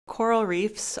Coral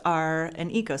reefs are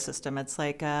an ecosystem. It's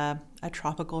like a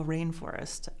tropical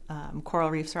rainforest.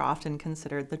 Coral reefs are often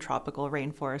considered the tropical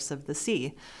rainforests of the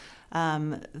sea.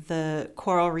 The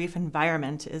coral reef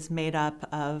environment is made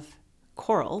up of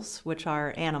corals, which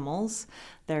are animals.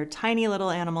 They're tiny little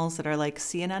animals that are like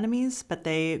sea anemones, but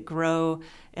they grow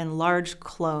in large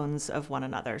clones of one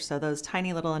another. So those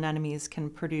tiny little anemones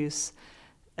can produce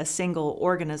a single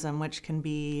organism, which can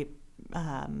be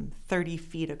 30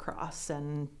 feet across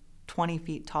and 20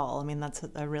 feet tall. I mean, that's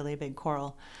a really big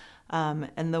coral.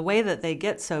 And the way that they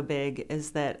get so big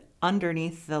is that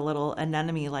underneath the little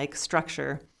anemone-like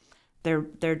structure,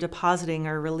 they're depositing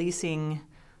or releasing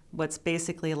what's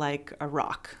basically like a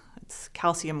rock. It's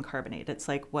calcium carbonate. It's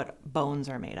like what bones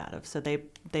are made out of. So they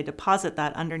deposit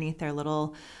that underneath their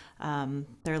little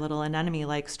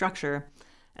anemone-like structure.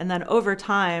 And then over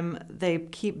time, they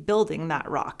keep building that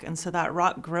rock. And so that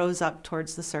rock grows up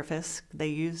towards the surface. They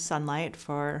use sunlight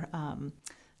for,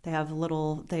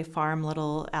 they farm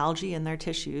little algae in their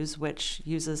tissues, which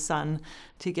uses sun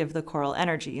to give the coral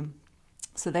energy.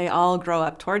 So they all grow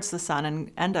up towards the sun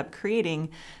and end up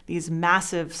creating these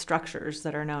massive structures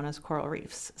that are known as coral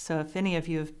reefs. So if any of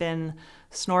you have been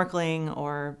snorkeling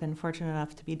or been fortunate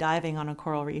enough to be diving on a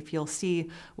coral reef, you'll see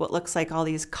what looks like all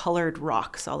these colored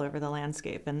rocks all over the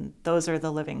landscape, and those are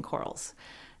the living corals.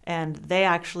 And they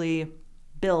actually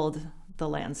build the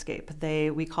landscape.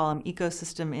 We call them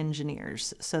ecosystem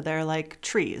engineers. So they're like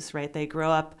trees, right? They grow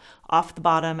up off the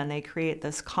bottom and they create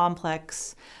this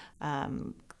complex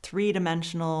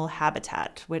three-dimensional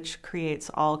habitat, which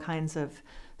creates all kinds of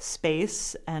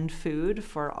space and food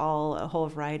for a whole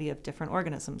variety of different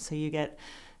organisms. So you get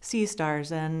sea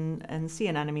stars and sea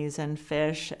anemones and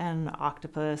fish and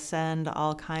octopus and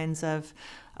all kinds of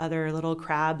other little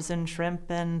crabs and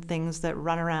shrimp and things that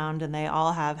run around, and they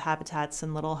all have habitats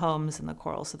and little homes in the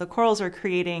coral. So the corals are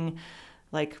creating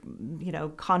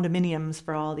condominiums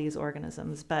for all these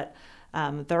organisms, but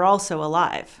they're also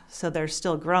alive, so they're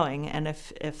still growing. And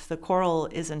if the coral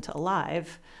isn't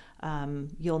alive,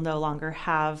 you'll no longer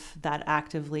have that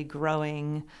actively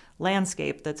growing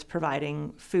landscape that's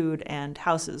providing food and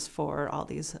houses for all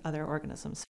these other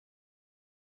organisms.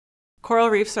 Coral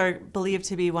reefs are believed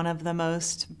to be one of the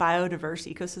most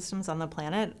biodiverse ecosystems on the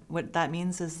planet. What that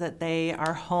means is that they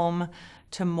are home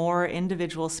to more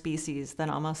individual species than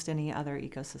almost any other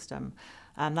ecosystem.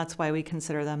 That's why we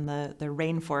consider them the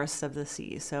rainforests of the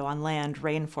sea. So on land,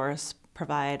 rainforests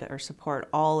provide or support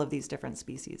all of these different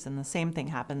species, and the same thing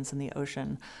happens in the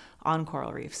ocean on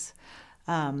coral reefs.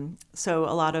 So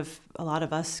a lot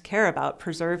of us care about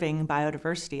preserving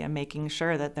biodiversity and making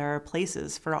sure that there are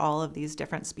places for all of these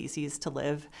different species to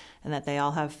live, and that they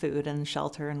all have food and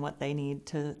shelter and what they need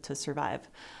to survive.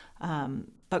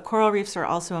 But coral reefs are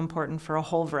also important for a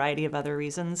whole variety of other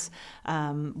reasons.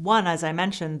 One, as I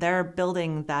mentioned, they're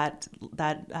building that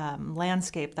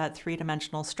landscape, that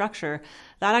three-dimensional structure,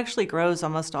 that actually grows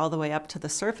almost all the way up to the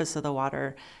surface of the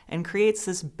water and creates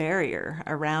this barrier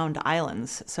around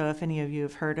islands. So if any of you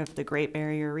have heard of the Great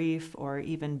Barrier Reef or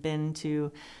even been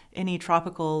to any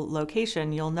tropical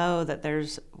location, you'll know that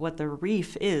what the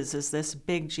reef is this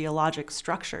big geologic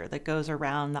structure that goes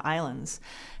around the islands.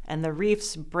 And the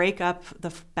reefs break up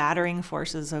the battering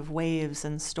forces of waves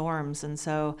and storms, and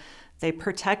so they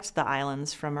protect the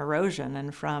islands from erosion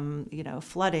and from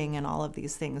flooding and all of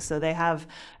these things. So they have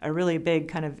a really big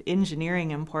kind of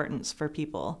engineering importance for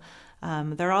people.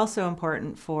 They're also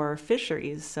important for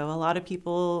fisheries. So a lot of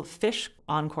people fish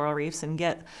on coral reefs and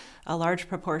get a large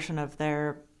proportion of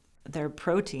their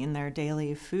protein, their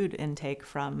daily food intake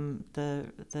from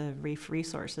the reef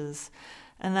resources.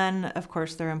 And then, of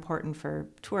course, they're important for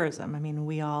tourism. I mean,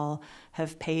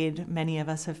 many of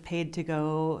us have paid to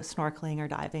go snorkeling or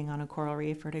diving on a coral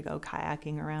reef or to go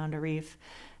kayaking around a reef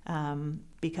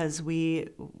because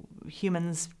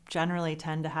humans generally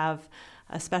tend to have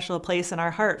a special place in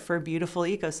our heart for beautiful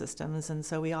ecosystems. And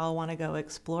so we all want to go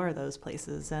explore those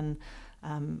places. And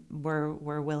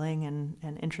we're willing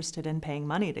and interested in paying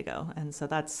money to go. And so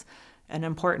that's an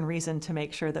important reason to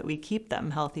make sure that we keep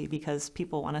them healthy, because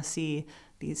people want to see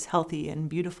these healthy and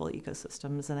beautiful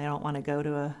ecosystems, and they don't want to go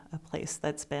to a place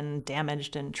that's been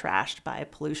damaged and trashed by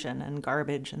pollution and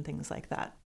garbage and things like that.